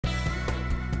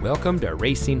Welcome to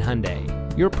Racine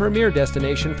Hyundai, your premier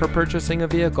destination for purchasing a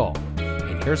vehicle.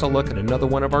 And here's a look at another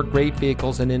one of our great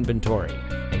vehicles in inventory.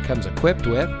 It comes equipped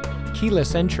with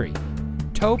keyless entry,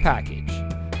 tow package,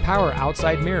 power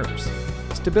outside mirrors,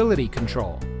 stability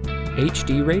control,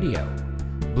 HD radio,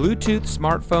 Bluetooth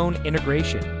smartphone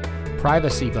integration,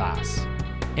 privacy glass,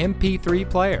 MP3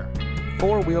 player,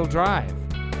 four-wheel drive,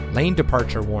 lane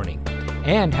departure warning,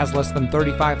 and has less than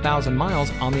 35,000 miles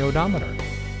on the odometer.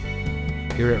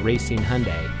 Here at Racine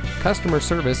Hyundai, customer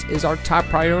service is our top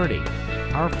priority.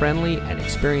 Our friendly and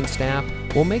experienced staff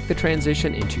will make the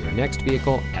transition into your next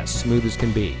vehicle as smooth as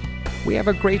can be. We have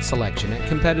a great selection at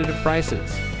competitive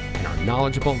prices, and our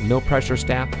knowledgeable, no-pressure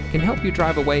staff can help you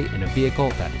drive away in a vehicle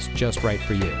that is just right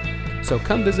for you. So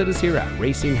come visit us here at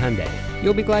Racine Hyundai.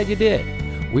 You'll be glad you did.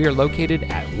 We are located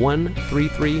at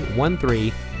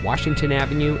 13313 Washington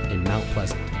Avenue in Mount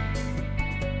Pleasant.